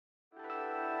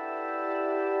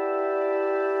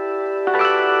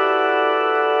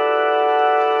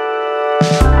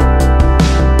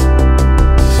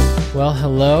Well,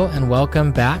 hello and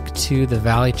welcome back to the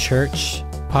Valley Church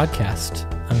podcast.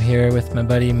 I'm here with my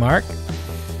buddy Mark,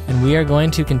 and we are going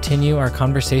to continue our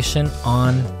conversation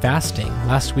on fasting.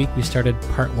 Last week we started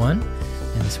part 1,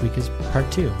 and this week is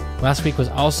part 2. Last week was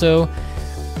also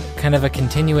kind of a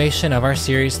continuation of our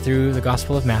series through the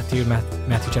Gospel of Matthew,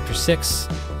 Matthew chapter 6,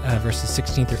 verses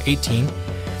 16 through 18.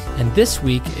 And this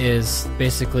week is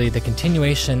basically the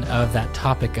continuation of that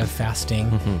topic of fasting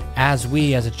as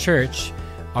we as a church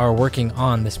are working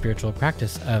on the spiritual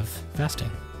practice of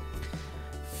fasting.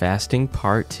 Fasting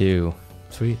part 2.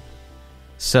 Sweet.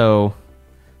 So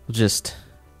we'll just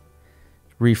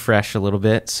refresh a little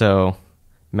bit. So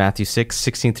Matthew 6,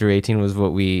 16 through 18 was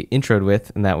what we introed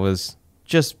with, and that was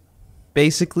just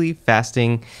basically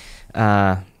fasting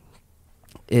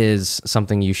is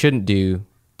something you shouldn't do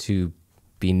to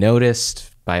be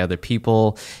noticed by other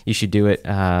people. You should do it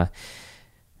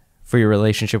for your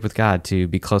relationship with God, to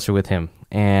be closer with Him.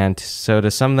 And so to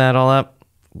sum that all up,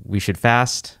 we should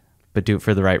fast, but do it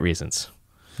for the right reasons.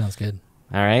 Sounds good.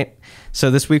 All right. So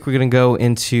this week we're going to go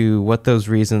into what those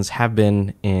reasons have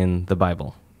been in the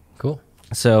Bible. Cool.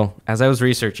 So as I was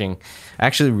researching, I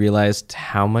actually realized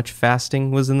how much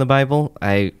fasting was in the Bible.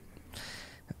 I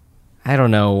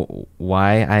don't know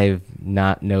why I've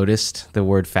not noticed the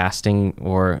word fasting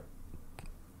or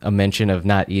a mention of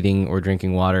not eating or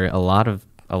drinking water a lot of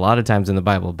times in the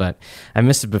Bible, but I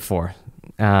missed it before.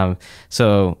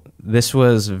 So this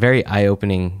was very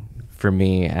eye-opening for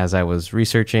me as I was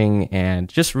researching, and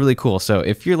just really cool. So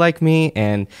if you're like me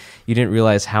and you didn't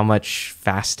realize how much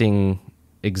fasting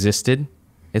existed,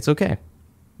 it's okay.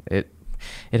 It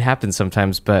happens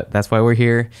sometimes, but that's why we're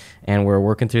here and we're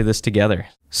working through this together.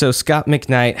 So Scott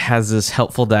McKnight has this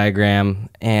helpful diagram,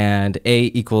 and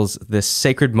A equals this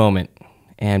sacred moment,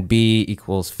 and B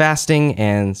equals fasting,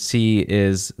 and C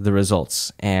is the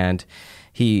results. And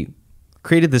he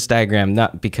created this diagram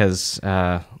not because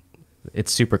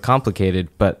it's super complicated,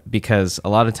 but because a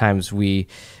lot of times we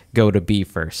go to B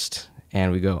first,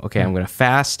 and we go, okay, I'm going to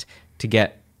fast to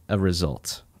get a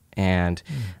result. And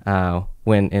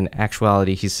when in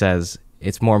actuality he says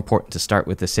it's more important to start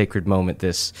with the sacred moment,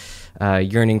 this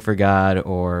yearning for God,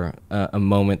 or a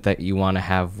moment that you want to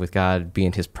have with God, be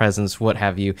in His presence, what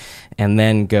have you, and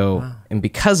then go, and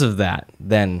because of that,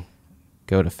 then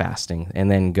go to fasting, and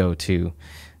then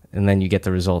you get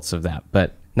the results of that,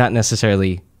 but not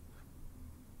necessarily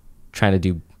trying to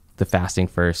do the fasting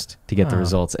first to get the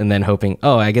results, and then hoping,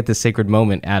 I get this sacred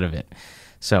moment out of it.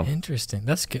 So interesting.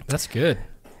 That's good. That's good.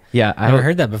 Yeah, I never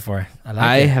heard that before.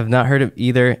 I have not heard it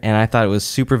either, and I thought it was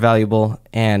super valuable.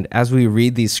 And as we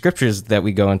read these scriptures that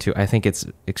we go into, I think it's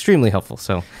extremely helpful.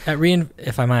 So,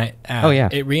 if I might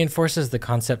add, it reinforces the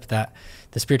concept that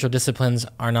the spiritual disciplines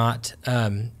are not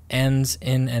ends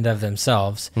in and of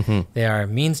themselves. They are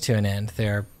means to an end. They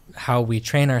are how we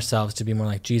train ourselves to be more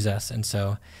like Jesus. And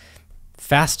so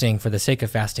fasting for the sake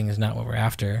of fasting is not what we're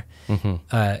after.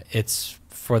 It's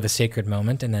for the sacred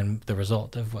moment, and then the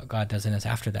result of what God does in us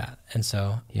after that. And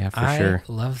so I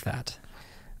love that.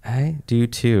 I do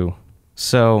too.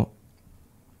 So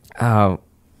I'm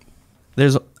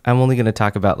only going to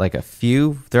talk about like a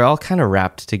few. They're all kind of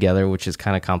wrapped together, which is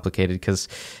kind of complicated because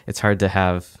it's hard to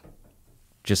have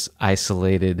just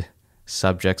isolated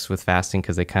subjects with fasting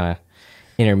because they kind of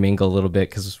intermingle a little bit,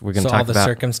 because we're going to talk about all the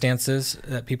circumstances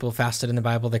that people fasted in the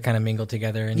Bible. They kind of mingle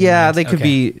together. They could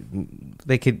be.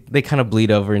 They kind of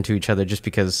bleed over into each other just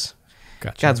because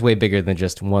God's way bigger than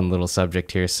just one little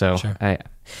subject here. So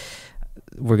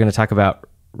we're going to talk about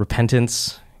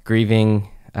repentance, grieving,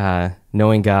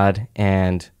 knowing God,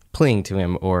 and pleading to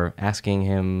Him or asking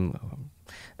Him,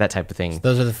 that type of thing. So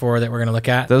those are the 4 that we're going to look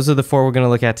at. Those are the 4 we're going to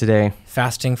look at today.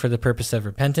 Fasting for the purpose of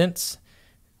repentance,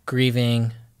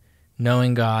 grieving,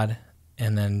 knowing God,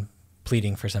 and then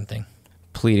pleading for something.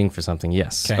 Pleading for something,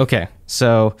 yes. Okay.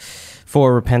 So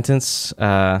for repentance,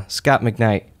 Scott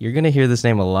McKnight, you're going to hear this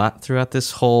name a lot throughout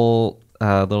this whole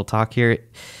little talk here,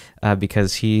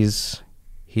 because he's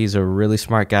a really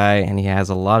smart guy, and he has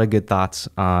a lot of good thoughts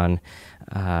on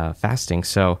fasting.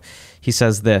 So he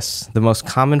says this: the most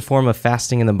common form of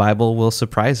fasting in the Bible will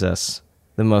surprise us.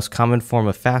 The most common form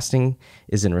of fasting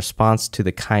is in response to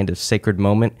the kind of sacred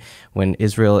moment when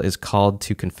Israel is called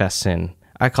to confess sin.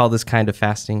 I call this kind of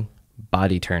fasting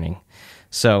body turning.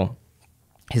 So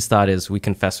his thought is, we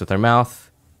confess with our mouth,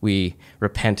 we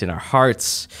repent in our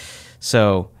hearts.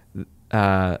 So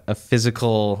a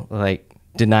physical, like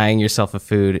denying yourself of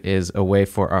food, is a way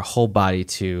for our whole body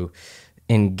to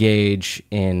engage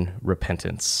in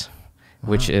repentance,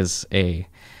 which is a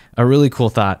really cool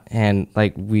thought. And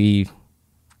like we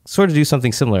sort of do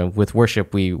something similar with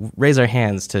worship. We raise our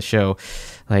hands to show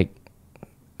like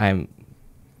I'm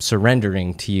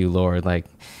surrendering to you, Lord. Like,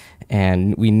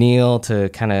 and we kneel to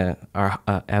kind of our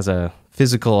as a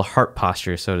physical heart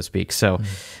posture, so to speak. So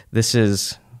this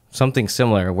is something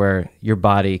similar where your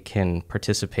body can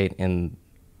participate in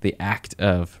the act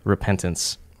of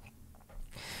repentance,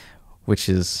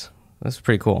 that's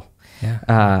pretty cool.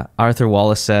 Yeah. Arthur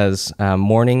Wallace says,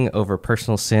 mourning over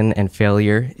personal sin and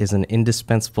failure is an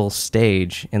indispensable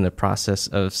stage in the process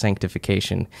of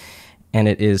sanctification, and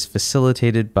it is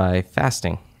facilitated by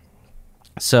fasting.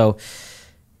 So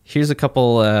here's a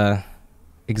couple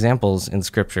examples in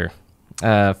Scripture.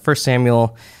 1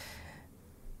 Samuel,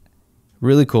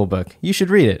 really cool book. You should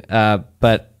read it.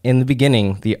 But in the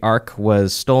beginning, the ark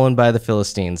was stolen by the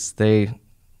Philistines.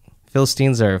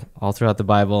 Philistines are all throughout the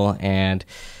Bible, and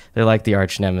they're like the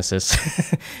arch nemesis.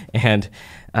 And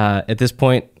at this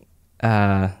point,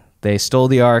 they stole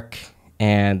the ark,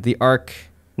 and the ark,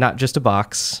 not just a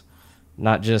box,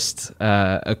 not just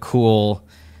a cool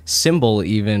symbol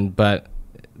even, but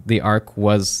the ark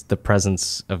was the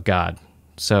presence of God.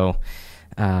 So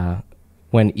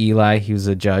when Eli, he was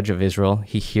a judge of Israel,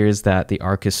 he hears that the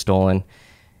ark is stolen,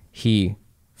 he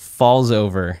falls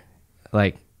over,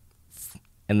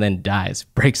 and then dies,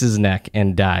 breaks his neck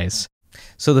and dies.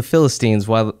 So the Philistines,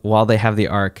 while they have the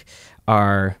ark,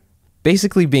 are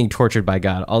basically being tortured by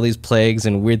God. All these plagues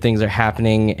and weird things are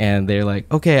happening, and they're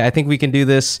like, okay, I think we can do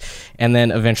this. And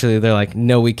then eventually they're like,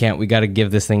 no, we can't. We got to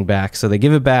give this thing back. So they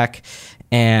give it back,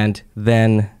 and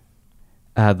then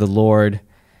the Lord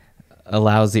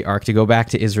allows the ark to go back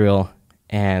to Israel,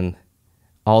 and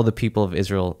all the people of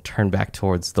Israel turn back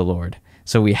towards the Lord.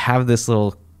 So we have this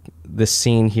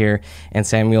scene here, and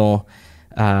Samuel,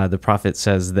 the prophet,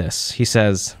 says this. He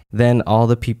says, "Then all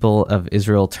the people of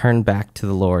Israel turned back to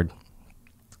the Lord.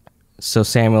 So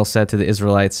Samuel said to the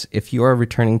Israelites, 'If you are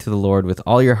returning to the Lord with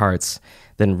all your hearts,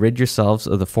 then rid yourselves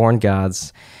of the foreign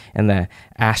gods and the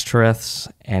Ashtoreths,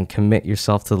 and commit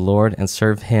yourself to the Lord and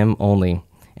serve him only,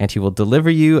 and he will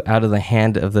deliver you out of the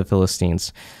hand of the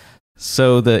Philistines.'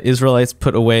 So the Israelites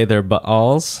put away their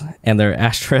Baals and their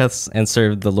Ashtoreths and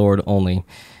served the Lord only.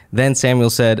 Then Samuel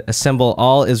said, 'Assemble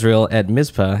all Israel at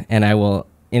Mizpah, and I will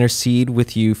intercede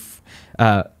with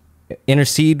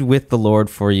the Lord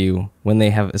for you.' When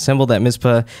they have assembled at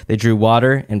Mizpah, they drew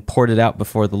water and poured it out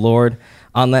before the Lord.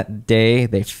 On that day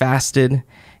they fasted,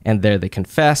 and there they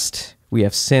confessed, 'We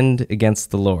have sinned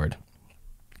against the Lord.'"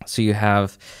 So you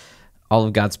have all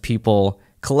of God's people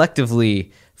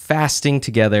collectively fasting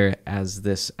together as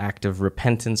this act of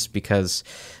repentance because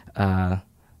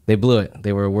they blew it.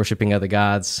 They were worshiping other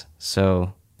gods,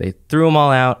 so they threw them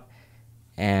all out,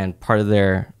 and part of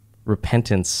their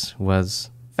repentance was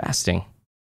fasting.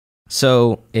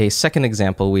 So a second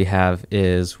example we have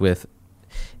is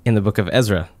in the book of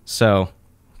Ezra. So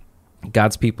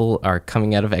God's people are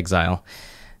coming out of exile.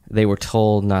 They were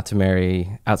told not to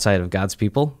marry outside of God's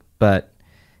people, but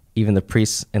even the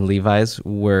priests and Levites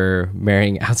were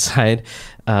marrying outside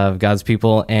of God's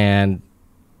people, and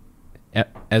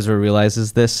Ezra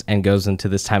realizes this and goes into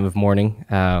this time of mourning.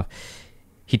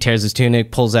 He tears his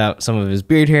tunic, pulls out some of his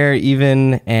beard hair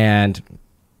even, and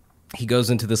he goes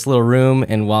into this little room,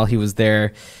 and while he was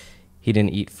there, he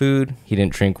didn't eat food, he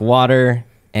didn't drink water,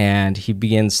 and he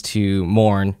begins to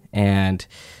mourn and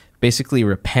basically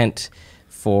repent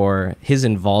for his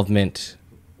involvement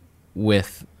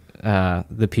with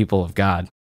the people of God.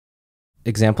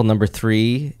 Example number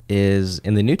 3 is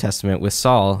in the New Testament with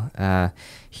Saul.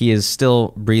 He is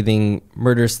still breathing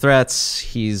murderous threats.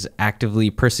 He's actively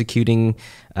persecuting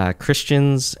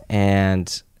Christians,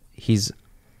 and he's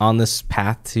on this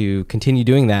path to continue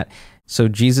doing that. So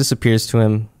Jesus appears to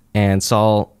him, and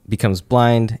Saul becomes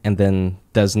blind and then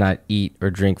does not eat or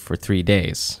drink for 3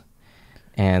 days.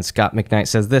 And Scott McKnight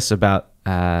says this about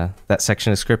that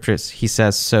section of scriptures. He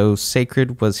says, "So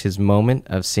sacred was his moment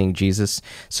of seeing Jesus,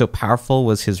 so powerful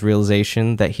was his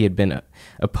realization that he had been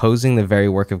opposing the very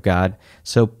work of God,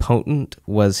 so potent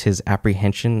was his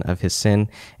apprehension of his sin,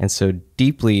 and so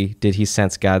deeply did he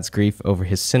sense God's grief over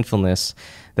his sinfulness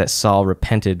that Saul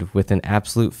repented with an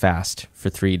absolute fast for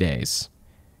 3 days."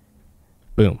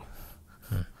 Boom.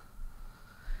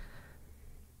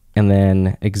 And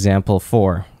then example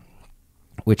 4,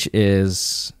 which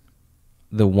is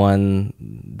the one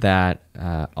that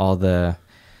all the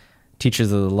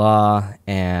teachers of the law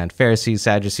and Pharisees,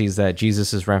 Sadducees that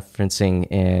Jesus is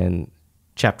referencing in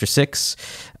chapter 6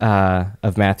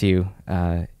 of Matthew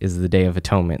is the Day of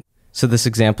Atonement. So this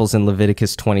example is in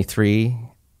Leviticus 23,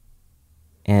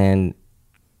 and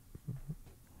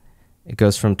it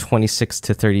goes from 26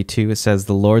 to 32. It says,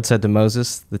 "The Lord said to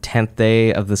Moses, 'The 10th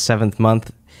day of the 7th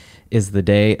month is the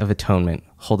Day of Atonement.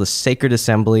 Hold a sacred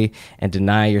assembly and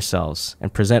deny yourselves,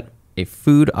 and present a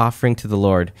food offering to the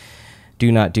Lord.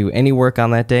 Do not do any work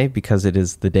on that day, because it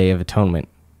is the Day of Atonement,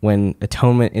 when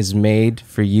atonement is made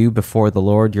for you before the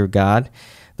Lord your God.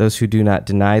 Those who do not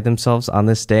deny themselves on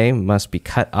this day must be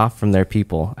cut off from their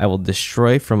people. I will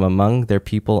destroy from among their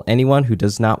people anyone who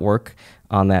does not work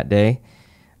on that day,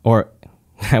 or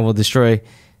I will destroy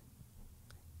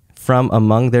from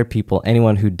among their people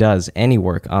anyone who does any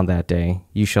work on that day.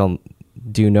 You shall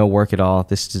do no work at all.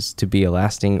 This is to be a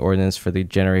lasting ordinance for the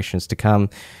generations to come.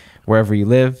 Wherever you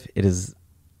live, it is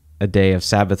a day of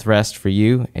Sabbath rest for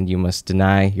you, and you must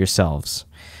deny yourselves.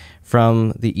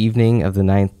 From the evening of the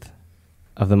 9th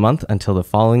of the month until the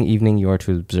following evening, you are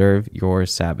to observe your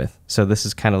Sabbath. So this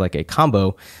is kind of like a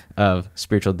combo of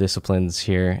spiritual disciplines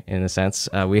here, in a sense.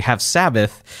 We have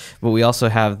Sabbath, but we also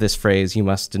have this phrase, you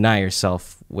must deny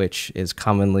yourself, which is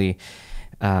commonly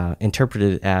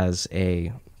interpreted as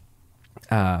a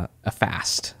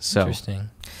fast. So, interesting.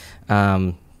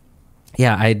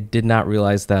 Yeah, I did not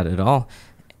realize that at all.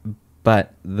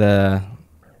 But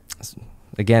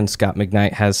again, Scott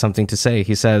McKnight has something to say.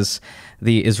 He says,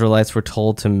 the Israelites were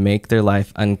told to make their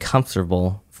life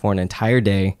uncomfortable for an entire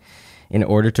day in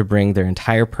order to bring their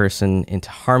entire person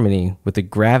into harmony with the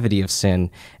gravity of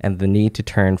sin and the need to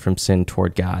turn from sin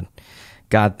toward God.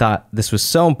 God thought this was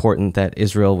so important that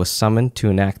Israel was summoned to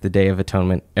enact the Day of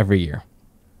Atonement every year.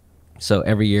 So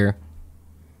every year,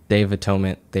 Day of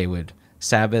Atonement, they would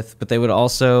Sabbath, but they would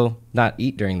also not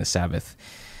eat during the Sabbath.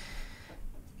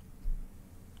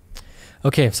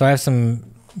 Okay, so I have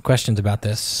some questions about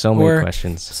this. So many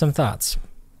questions. Some thoughts.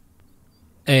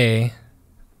 I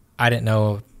didn't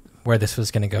know where this was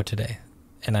going to go today,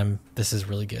 and this is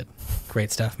really good.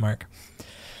 Great stuff, Mark.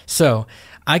 So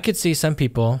I could see some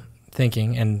people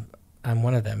thinking, and I'm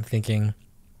one of them, thinking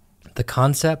the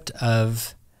concept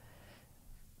of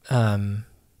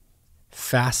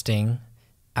fasting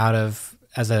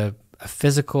as a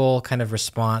physical kind of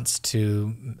response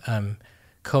to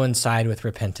coincide with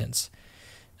repentance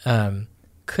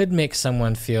could make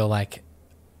someone feel like,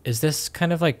 is this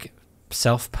kind of like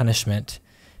self-punishment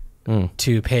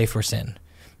to pay for sin?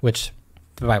 Which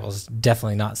the Bible's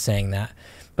definitely not saying that.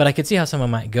 But I could see how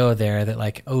someone might go there, that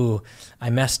like, oh, I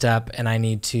messed up and I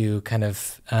need to kind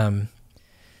of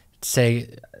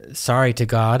say sorry to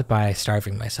God by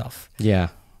starving myself. Yeah.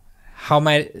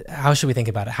 How should we think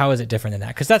about it? How is it different than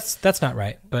that? Because that's not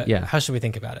right. But yeah. How should we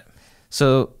think about it?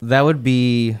 So that would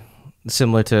be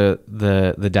similar to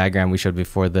the diagram we showed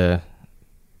before, the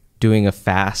doing a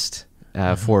fast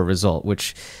for a result,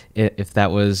 which if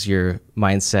that was your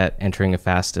mindset entering a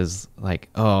fast is like,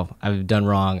 oh, I've done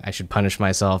wrong, I should punish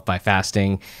myself by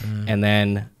fasting. And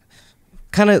then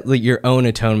kind of like your own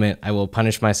atonement, I will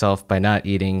punish myself by not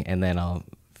eating, and then I'll,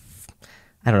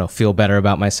 I don't know, feel better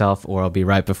about myself, or I'll be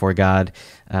right before God.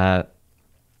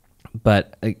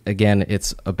 But again,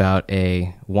 it's about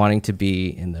wanting to be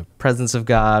in the presence of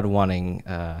God, wanting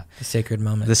the sacred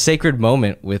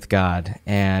moment with God.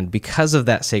 And because of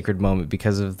that sacred moment,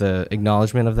 because of the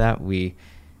acknowledgement of that, we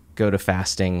go to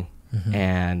fasting.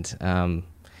 And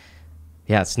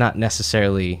it's not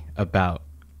necessarily about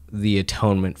the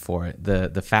atonement for it.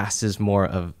 The fast is more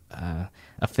of a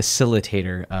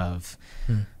facilitator of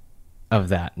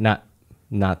that,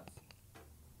 not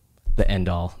the end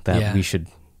all, that we should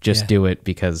just do it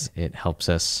because it helps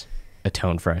us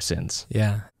atone for our sins.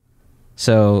 Yeah.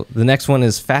 So the next one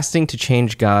is fasting to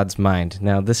change God's mind.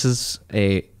 Now, this is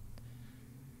a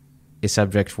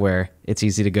subject where it's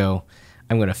easy to go,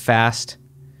 I'm going to fast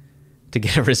to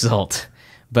get a result.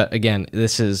 But again,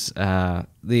 this is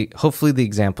hopefully the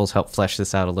examples help flesh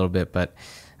this out a little bit. But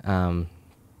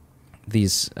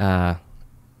these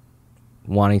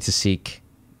wanting to seek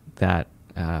that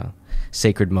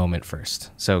sacred moment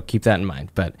first. So keep that in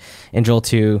mind. But in Joel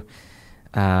 2,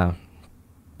 I'll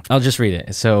just read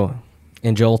it. So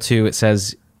in Joel 2, it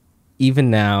says,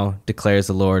 even now, declares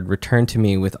the Lord, return to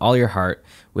me with all your heart,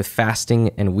 with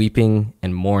fasting and weeping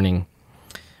and mourning.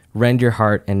 Rend your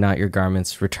heart and not your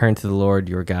garments. Return to the Lord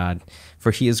your God,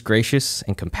 for he is gracious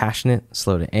and compassionate,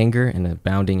 slow to anger and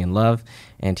abounding in love,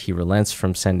 and he relents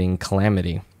from sending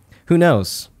calamity. Who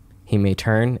knows? He may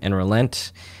turn and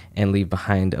relent and leave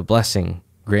behind a blessing,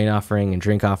 grain offering and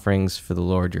drink offerings for the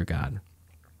Lord your God.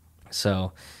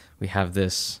 So we have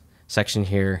this section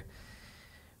here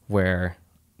where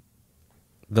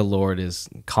the Lord is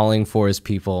calling for his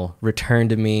people, return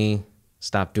to me,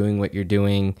 stop doing what you're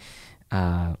doing,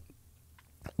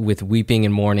 with weeping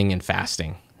and mourning and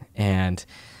fasting. And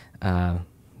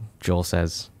Joel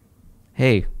says,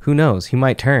 hey, who knows? He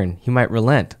might turn. He might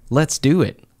relent. Let's do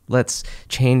it. Let's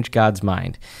change God's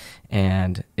mind.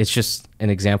 And it's just an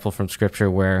example from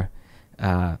Scripture where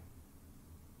the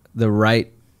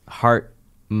right heart,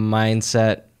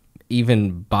 mindset,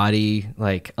 even body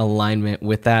like alignment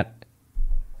with that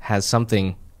has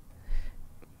something,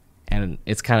 and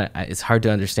it's hard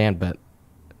to understand, but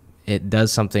it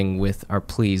does something with our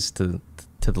pleas to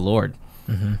the Lord.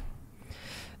 Mm-hmm.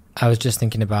 I was just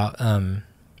thinking about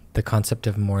the concept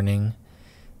of mourning,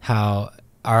 how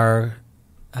our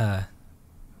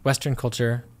Western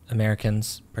culture,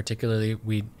 Americans particularly,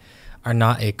 we are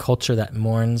not a culture that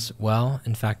mourns well.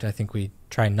 In fact, I think we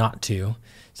try not to.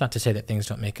 It's not to say that things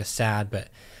don't make us sad, but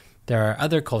there are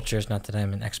other cultures, not that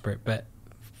I'm an expert, but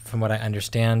from what I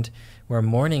understand, where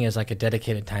mourning is like a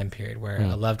dedicated time period where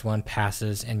a loved one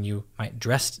passes and you might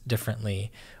dress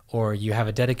differently, or you have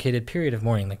a dedicated period of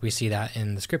mourning. Like we see that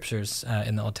in the scriptures,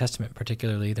 in the Old Testament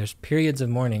particularly. There's periods of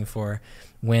mourning for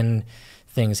when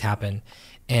things happen.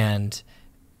 And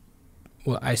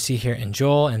what I see here in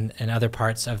Joel and other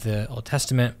parts of the Old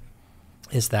Testament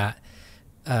is that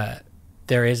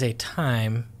there is a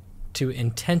time to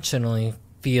intentionally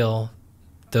feel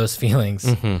those feelings,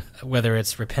 whether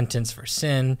it's repentance for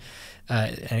sin,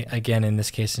 again, in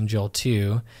this case in Joel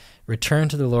 2, return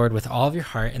to the Lord with all of your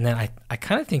heart. And then I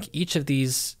kind of think each of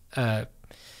these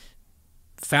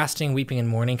fasting, weeping, and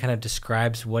mourning kind of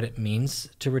describes what it means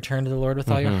to return to the Lord with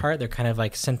all your heart. They're kind of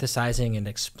like synthesizing and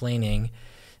explaining.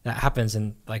 That happens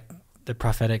in like the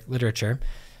prophetic literature.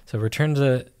 So return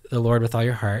to the Lord with all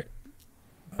your heart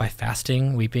by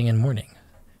fasting, weeping, and mourning.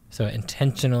 So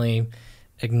intentionally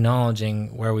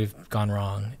acknowledging where we've gone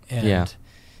wrong. And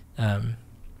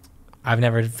I've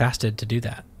never fasted to do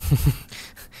that.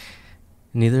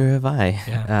 Neither have I.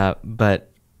 Yeah.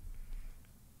 But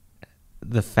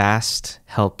the fast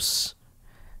helps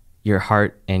your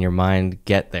heart and your mind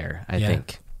get there, I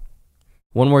think.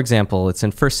 One more example. It's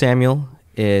in 1 Samuel.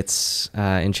 It's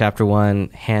in chapter 1,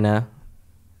 Hannah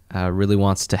really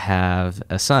wants to have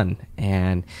a son,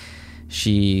 and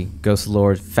she goes to the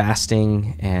Lord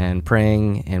fasting and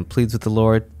praying and pleads with the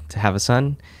Lord to have a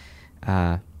son,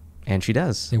 and she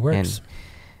does. It works. And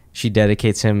she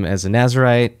dedicates him as a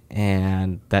Nazirite,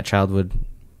 and that child would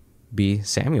be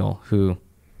Samuel, who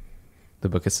the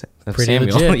book of pretty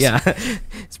Samuel. Legit. Yeah,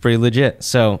 it's pretty legit.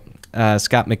 So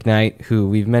Scott McKnight, who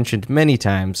we've mentioned many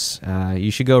times,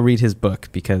 you should go read his book,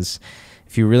 because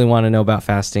if you really want to know about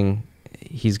fasting,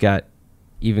 he's got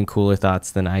even cooler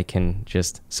thoughts than I can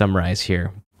just summarize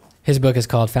here. His book is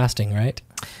called Fasting, right?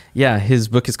 Yeah, his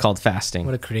book is called Fasting.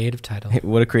 What a creative title.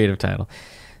 What a creative title.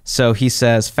 So he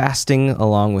says, fasting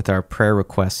along with our prayer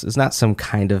requests is not some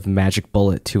kind of magic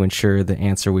bullet to ensure the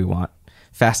answer we want.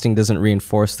 Fasting doesn't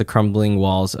reinforce the crumbling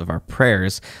walls of our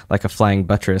prayers like a flying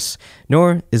buttress,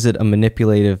 nor is it a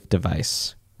manipulative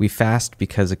device. We fast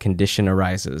because a condition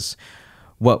arises,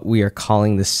 what we are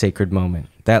calling the sacred moment.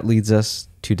 That leads us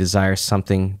to desire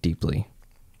something deeply.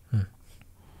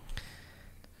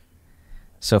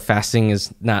 So fasting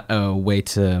is not a way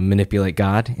to manipulate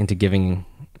God into giving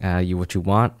you what you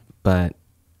want, but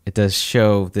it does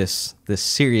show this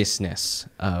seriousness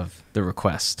of the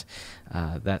request.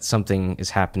 That something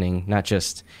is happening, not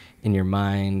just in your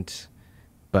mind,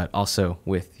 but also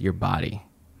with your body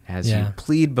as you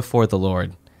plead before the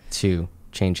Lord to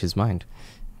change his mind.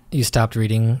 You stopped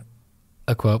reading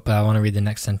a quote, but I want to read the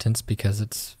next sentence because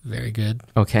it's very good.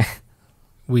 Okay.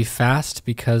 We fast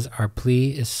because our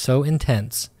plea is so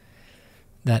intense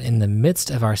that in the midst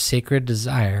of our sacred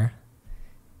desire,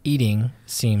 eating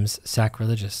seems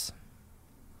sacrilegious.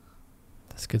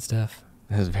 That's good stuff.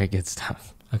 That was very good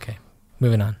stuff. Okay.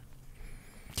 Moving on.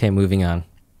 Okay, moving on.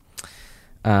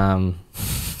 I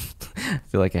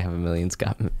feel like I have a million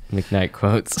Scott McKnight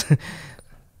quotes.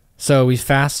 So we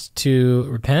fast to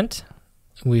repent.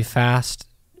 We fast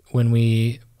when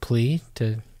we plea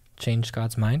to change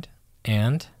God's mind.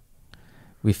 And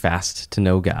we fast to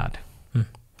know God.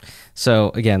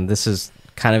 So again, this is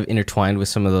kind of intertwined with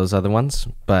some of those other ones,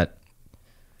 but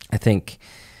I think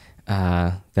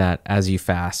that as you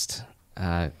fast,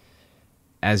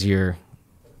 as you're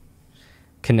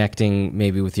connecting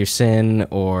maybe with your sin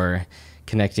or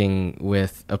connecting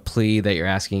with a plea that you're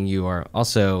asking, you are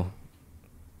also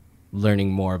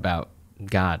learning more about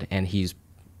God, and he's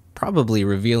probably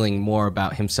revealing more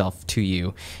about himself to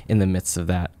you in the midst of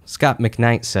that. Scott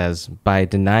McKnight says, by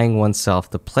denying oneself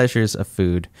the pleasures of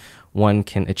food, one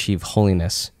can achieve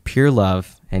holiness, pure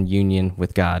love, and union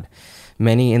with God.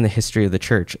 Many in the history of the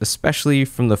church, especially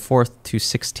from the 4th to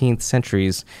 16th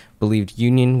centuries, believed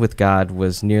union with God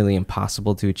was nearly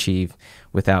impossible to achieve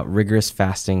without rigorous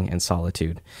fasting and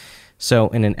solitude. So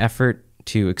in an effort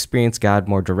to experience God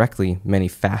more directly, many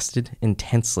fasted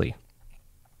intensely.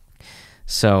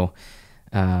 So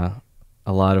a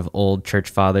lot of old church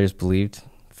fathers believed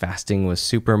fasting was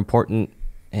super important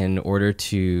in order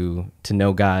to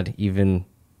know God even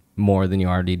more than you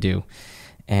already do.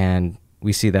 And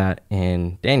we see that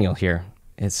in Daniel here.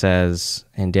 It says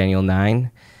in Daniel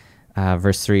 9,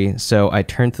 verse 3, "So I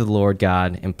turned to the Lord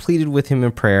God and pleaded with him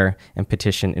in prayer and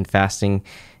petition in fasting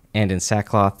and in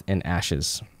sackcloth and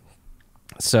ashes."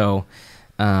 So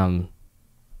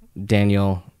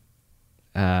Daniel,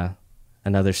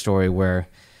 another story where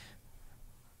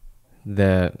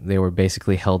they were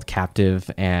basically held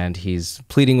captive, and he's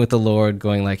pleading with the Lord,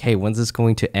 going like, "Hey, when's this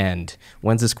going to end?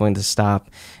 When's this going to stop?"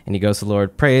 And he goes to the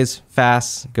Lord, prays,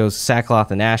 fasts, goes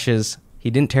sackcloth and ashes. He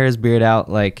didn't tear his beard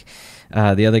out like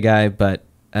the other guy, but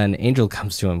an angel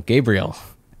comes to him, Gabriel,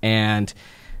 and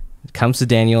comes to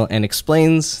Daniel and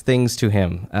explains things to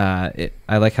him. I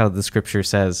like how the scripture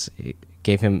says it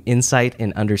gave him insight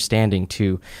and understanding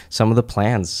to some of the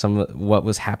plans, some of what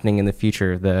was happening in the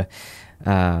future, the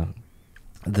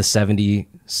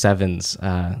 77s,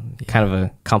 kind of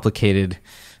a complicated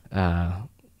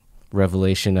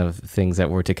revelation of things that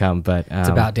were to come, but it's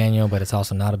about Daniel, but it's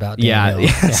also not about Daniel.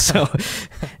 Yeah. So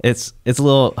it's a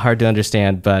little hard to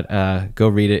understand, but go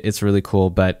read it. It's really cool.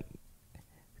 But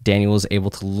Daniel was able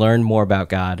to learn more about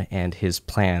God and his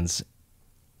plans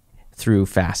through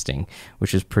fasting,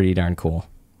 which is pretty darn cool.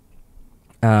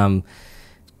 The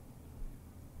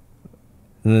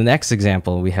next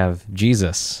example, we have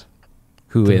Jesus,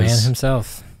 the man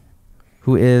himself.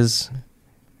 Who is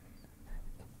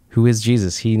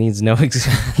Jesus? He needs no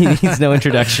he needs no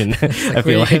introduction. I feel like.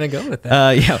 Where are you gonna go with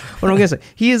that? Yeah. What am I gonna say?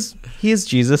 He is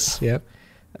Jesus. Yep.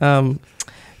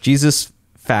 Jesus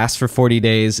fasts for 40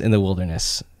 days in the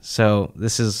wilderness. So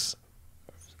this is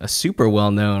a super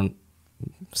well-known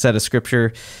set of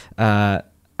scripture. I've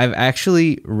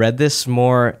actually read this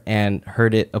more and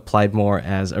heard it applied more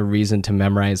as a reason to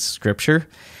memorize scripture,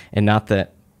 and not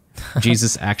that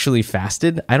Jesus actually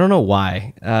fasted. I don't know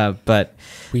why, but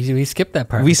we skipped that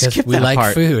part. We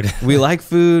like food. We like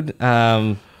food,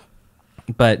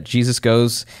 but Jesus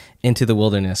goes into the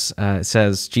wilderness. It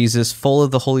says, Jesus, full of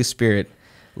the Holy Spirit,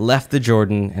 left the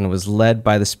Jordan and was led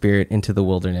by the Spirit into the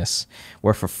wilderness,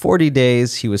 where for 40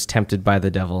 days he was tempted by the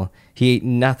devil. He ate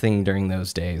nothing during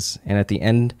those days, and at the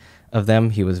end of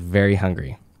them he was very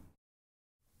hungry.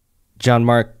 John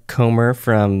Mark Comer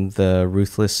from the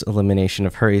Ruthless Elimination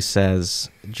of Hurry says,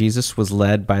 Jesus was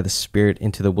led by the Spirit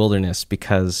into the wilderness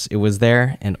because it was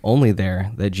there and only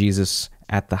there that Jesus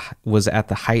was at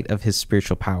the height of his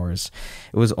spiritual powers.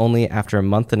 It was only after a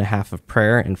month and a half of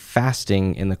prayer and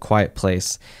fasting in the quiet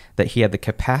place that he had the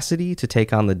capacity to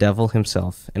take on the devil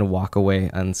himself and walk away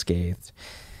unscathed.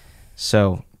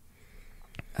 So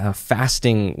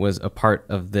fasting was a part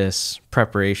of this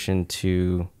preparation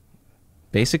to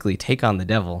basically take on the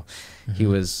devil. Mm-hmm. He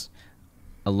was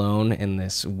alone in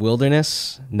this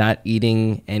wilderness, not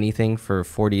eating anything for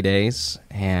 40 days,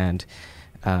 and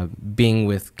being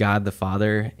with God the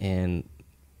Father in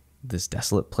this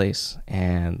desolate place,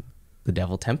 and the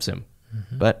devil tempts him.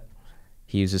 Mm-hmm. But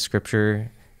he uses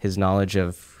scripture, his knowledge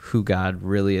of who God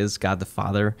really is, God the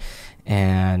Father,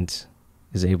 and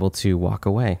is able to walk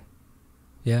away.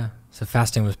 Yeah. So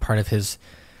fasting was part of his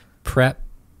prep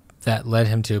that led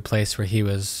him to a place where he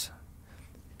was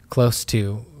close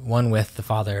to one with the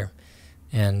Father.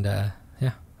 And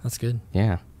yeah, that's good.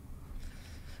 Yeah.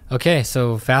 Okay,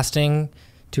 so fasting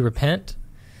to repent,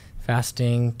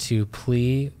 fasting to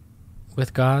plead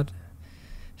with God,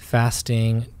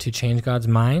 fasting to change God's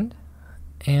mind,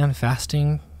 and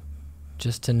fasting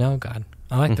just to know God.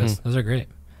 I like those. Those are great.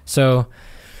 So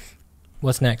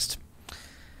what's next?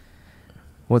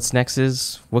 What's next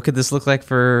is, what could this look like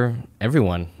for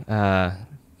everyone?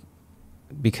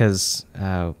 Because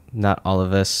not all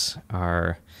of us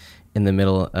are in the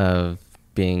middle of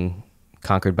being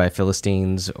conquered by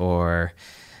Philistines, or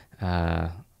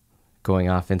going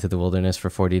off into the wilderness for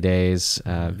 40 days,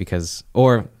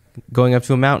 or going up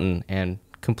to a mountain and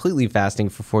completely fasting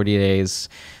for 40 days,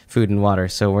 food and water.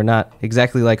 So we're not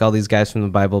exactly like all these guys from the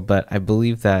Bible, but I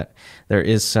believe that there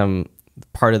is some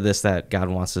part of this that God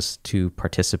wants us to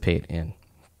participate in.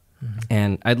 Mm-hmm.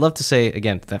 And I'd love to say,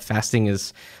 again, that fasting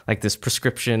is like this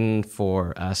prescription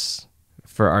for us,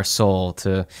 for our soul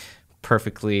to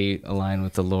perfectly align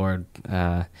with the Lord.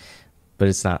 But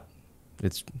it's not.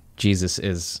 It's Jesus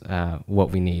is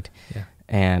what we need. Yeah.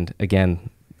 And again,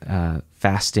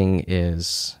 fasting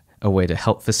is a way to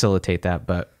help facilitate that,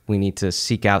 but we need to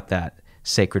seek out that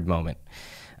sacred moment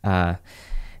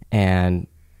and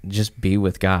just be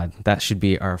with God. That should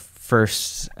be our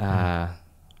first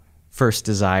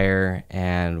desire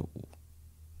and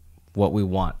what we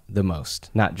want the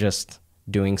most, not just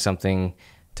doing something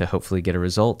to hopefully get a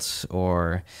result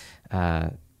or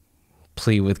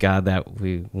plead with God that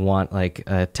we want like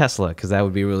a Tesla, because that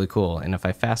would be really cool. And if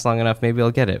I fast long enough, maybe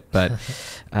I'll get it. But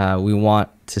we want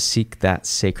to seek that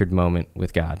sacred moment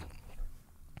with God.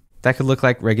 That could look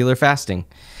like regular fasting.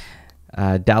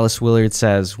 Dallas Willard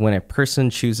says, when a person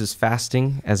chooses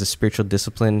fasting as a spiritual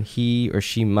discipline, he or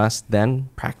she must then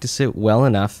practice it well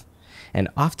enough and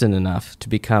often enough to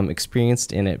become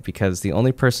experienced in it, because the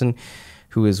only person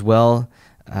who is well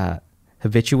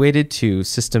habituated to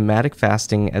systematic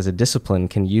fasting as a discipline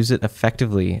can use it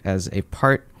effectively as a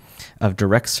part of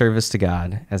direct service to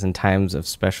God, as in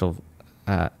special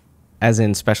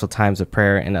times of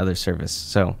prayer and other service.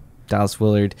 So Dallas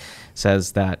Willard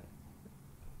says that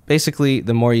basically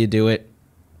the more you do it,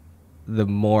 the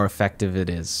more effective it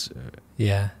is.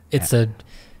 Yeah, it's a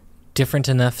different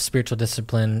enough spiritual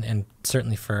discipline, and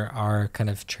certainly for our kind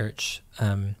of church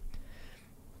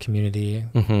community,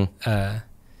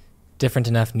 different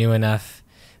enough, new enough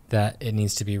that it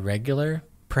needs to be regular.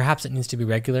 Perhaps it needs to be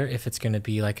regular if it's going to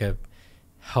be like a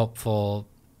helpful,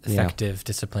 effective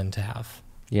discipline to have.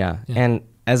 Yeah. And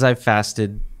as I've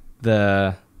fasted,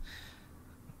 the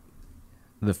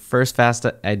first fast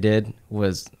I did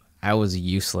I was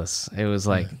useless. It was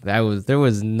like there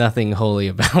was nothing holy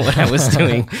about what I was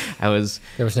doing. There was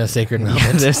no sacred moment.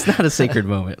 Yeah, there's not a sacred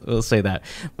moment. We'll say that.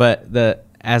 But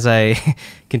as I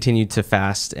continued to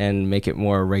fast and make it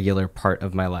more a regular part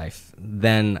of my life,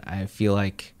 then I feel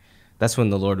like that's when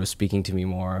the Lord was speaking to me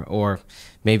more. Or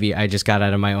maybe I just got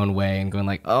out of my own way and going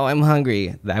like, oh, I'm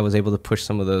hungry. I was able to push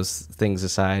some of those things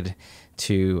aside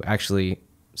to actually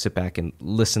sit back and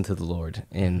listen to the Lord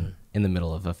in the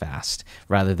middle of a fast,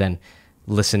 rather than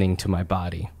listening to my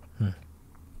body.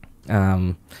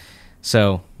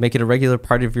 So make it a regular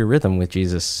part of your rhythm with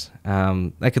Jesus.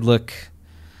 That could look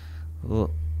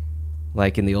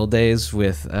like in the old days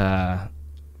with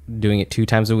doing it 2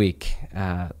 times a week.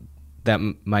 That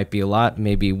might be a lot,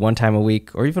 maybe 1 time a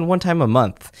week, or even 1 time a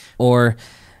month. Or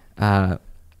Scott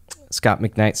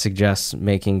McKnight suggests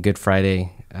making Good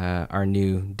Friday our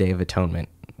new Day of Atonement,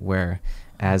 where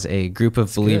as a group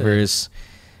of believers,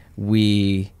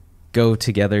 we go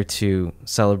together to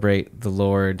celebrate the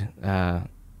Lord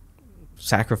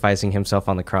sacrificing himself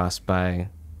on the cross by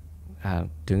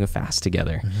doing a fast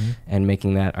together, and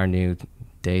making that our new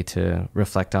day to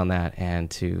reflect on that and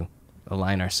to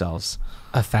align ourselves.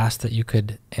 A fast that you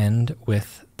could end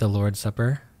with the Lord's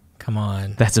Supper? Come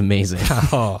on. That's amazing.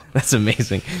 Oh. That's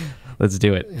amazing. Let's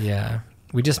do it. Yeah.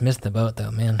 We just missed the boat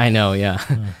though, man. I know, yeah.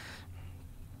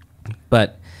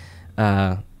 But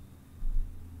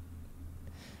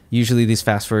usually these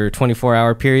fasts for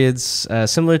 24-hour periods,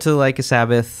 similar to like a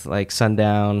Sabbath, like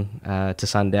sundown to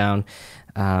sundown.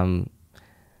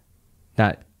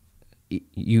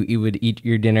 You would eat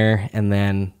your dinner, and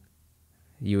then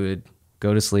you would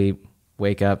go to sleep,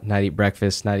 wake up, not eat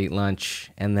breakfast, not eat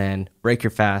lunch, and then break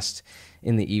your fast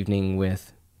in the evening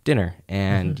with dinner,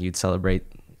 and you'd celebrate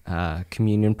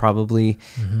communion probably,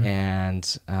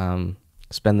 and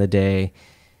spend the day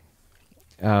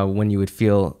when you would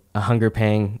feel a hunger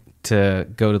pang to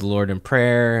go to the Lord in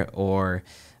prayer, or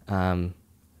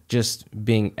just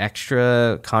being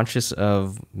extra conscious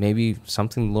of maybe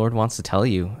something the Lord wants to tell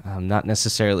you, not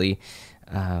necessarily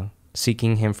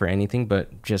seeking him for anything,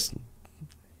 but just,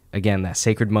 again, that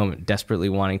sacred moment, desperately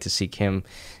wanting to seek him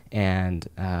and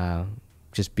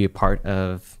just be a part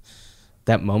of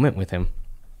that moment with him.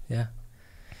 Yeah.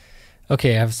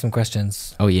 Okay, I have some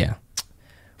questions. Oh, yeah.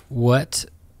 What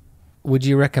would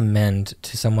you recommend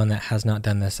to someone that has not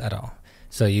done this at all?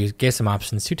 So you gave some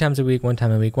options: 2 times a week, 1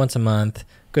 time a week, once a month,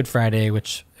 Good Friday,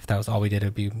 which if that was all we did, it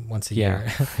would be once a year.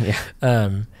 Yeah.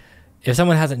 If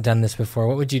someone hasn't done this before,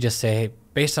 what would you just say,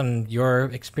 based on your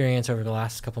experience over the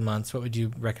last couple months, what would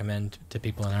you recommend to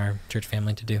people in our church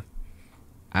family to do?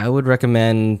 I would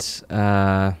recommend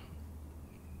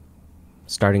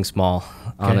starting small,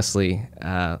 honestly.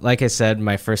 Like I said,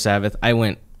 my first Sabbath, I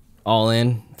went all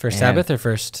in. First Sabbath or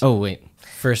first? Oh, wait.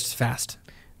 First fast.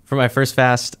 For my first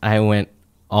fast, I went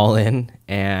all in.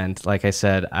 And like I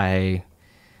said, I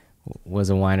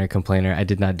was a whiner complainer. I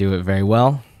did not do it very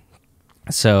well.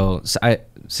 So I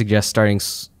suggest starting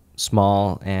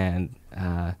small, and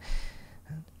I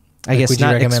guess would you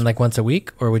recommend like once a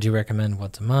week, or would you recommend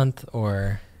once a month,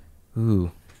 or?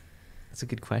 Ooh, that's a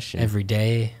good question. Every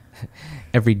day.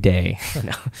 Every day.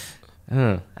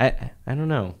 No. I don't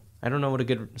know. I don't know what a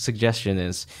good suggestion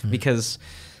is, because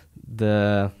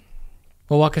Well,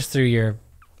 walk us through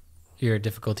your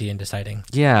difficulty in deciding.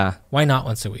 Yeah. Why not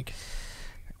once a week?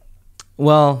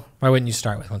 Well, why wouldn't you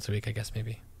start with once a week, I guess,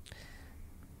 maybe?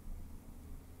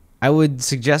 I would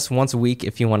suggest once a week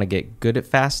if you want to get good at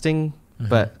fasting,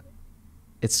 but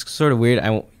it's sort of weird.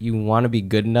 You want to be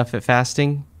good enough at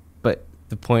fasting, but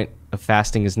the point of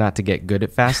fasting is not to get good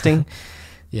at fasting.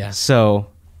 Yeah. So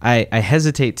I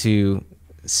hesitate to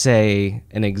say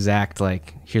an exact,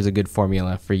 like, here's a good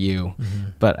formula for you,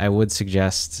 but I would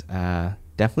suggest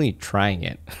definitely trying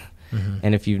it.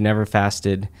 And if you've never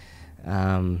fasted,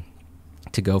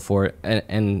 to go for it.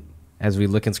 And as we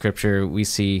look in Scripture, we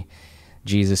see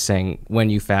Jesus saying, when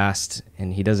you fast,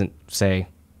 and he doesn't say,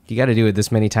 you got to do it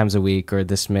this many times a week or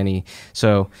this many.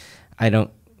 So we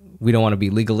don't want to be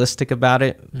legalistic about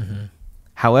it.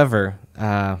 However,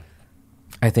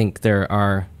 I think there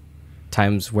are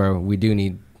times where we do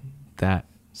need that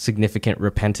significant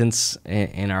repentance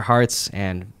in our hearts,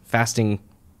 and fasting,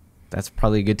 that's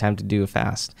probably a good time to do a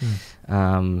fast.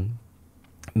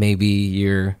 Maybe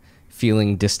you're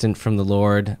feeling distant from the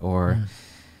Lord or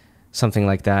something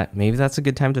like that. Maybe that's a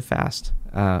good time to fast.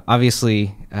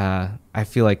 Obviously, I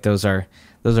feel like those are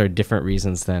different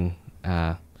reasons than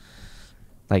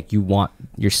like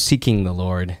you're seeking the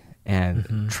Lord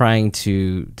and trying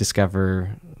to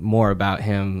discover more about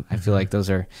him. I feel like those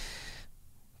are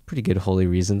pretty good holy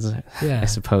reasons, I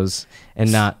suppose,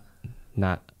 and not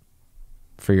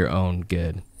for your own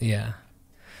good. Yeah.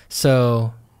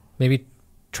 So maybe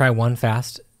try one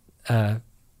fast, one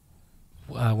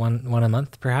a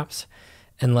month perhaps,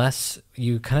 unless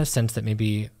you kind of sense that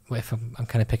maybe, if I'm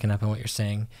kind of picking up on what you're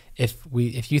saying,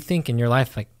 if you think in your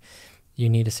life like you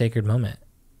need a sacred moment,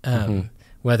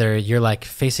 whether you're like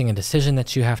facing a decision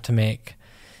that you have to make,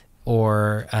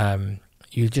 or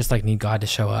you just like need God to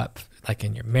show up, like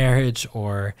in your marriage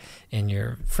or in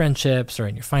your friendships or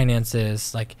in your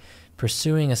finances, like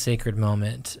pursuing a sacred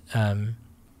moment and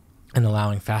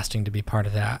allowing fasting to be part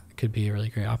of that could be a really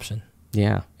great option.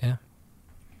 Yeah.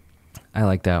 I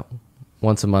like that.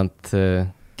 Once a month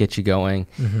to get you going.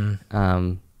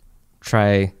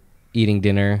 Try eating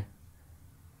dinner,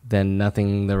 then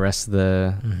nothing the rest of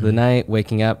the night,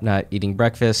 waking up, not eating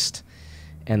breakfast,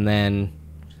 and then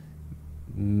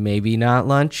maybe not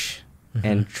lunch,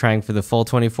 and trying for the full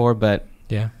 24. But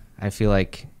I feel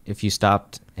like if you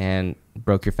stopped and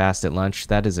broke your fast at lunch,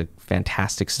 that is a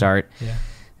fantastic start.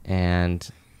 And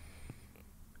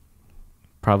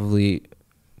probably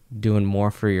doing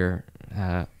more for your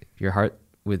heart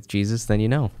with Jesus than you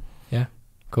know. Yeah,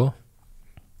 cool.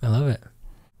 I love it.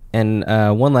 And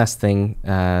one last thing,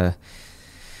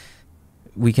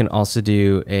 we can also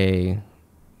do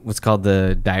what's called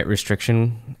the diet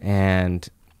restriction, and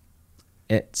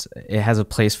it has a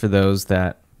place for those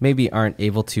that maybe aren't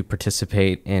able to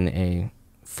participate in a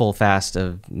full fast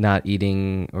of not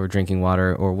eating or drinking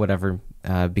water or whatever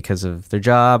because of their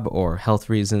job or health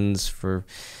reasons for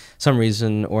some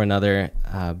reason or another.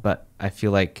 But I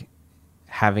feel like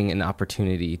having an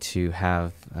opportunity to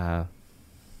have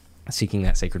seeking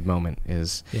that sacred moment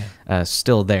is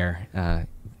still there,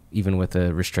 even with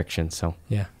a restriction. So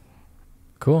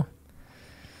cool.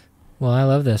 Well, I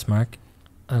love this, Mark.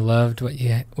 I loved what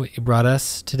you brought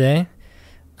us today.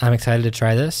 I'm excited to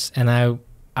try this, and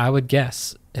I would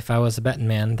guess, if I was a betting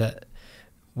man, that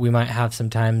we might have some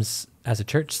times as a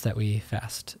church that we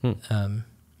fast,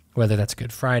 whether that's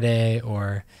Good Friday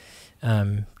or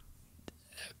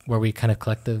where we kind of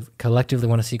collectively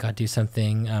want to see God do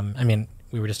something. I mean,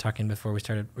 we were just talking before we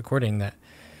started recording that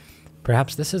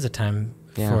perhaps this is a time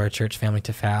for a church family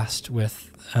to fast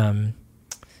with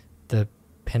the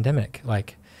pandemic.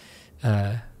 Like,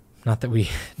 not that we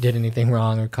did anything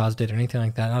wrong or caused it or anything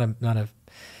like that. Not a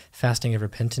fasting of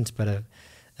repentance, but a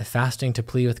fasting to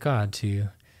plead with God to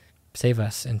save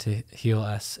us and to heal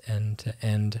us and to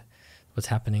end what's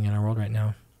happening in our world right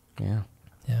now.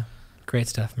 Yeah. Great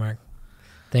stuff, Mark.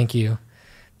 Thank you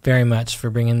very much for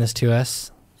bringing this to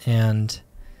us. And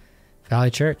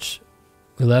Valley Church,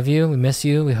 we love you. We miss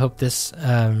you. We hope these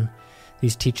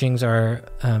teachings are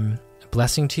a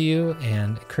blessing to you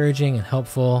and encouraging and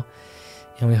helpful.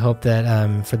 And we hope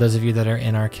that for those of you that are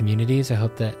in our communities, I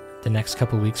hope that the next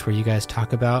couple of weeks where you guys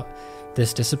talk about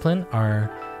this discipline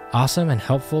are awesome and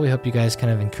helpful. We hope you guys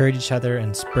kind of encourage each other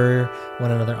and spur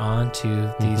one another on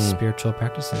to these spiritual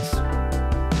practices.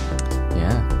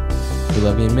 Yeah. We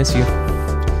love you and miss you.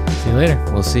 See you later.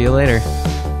 We'll see you later.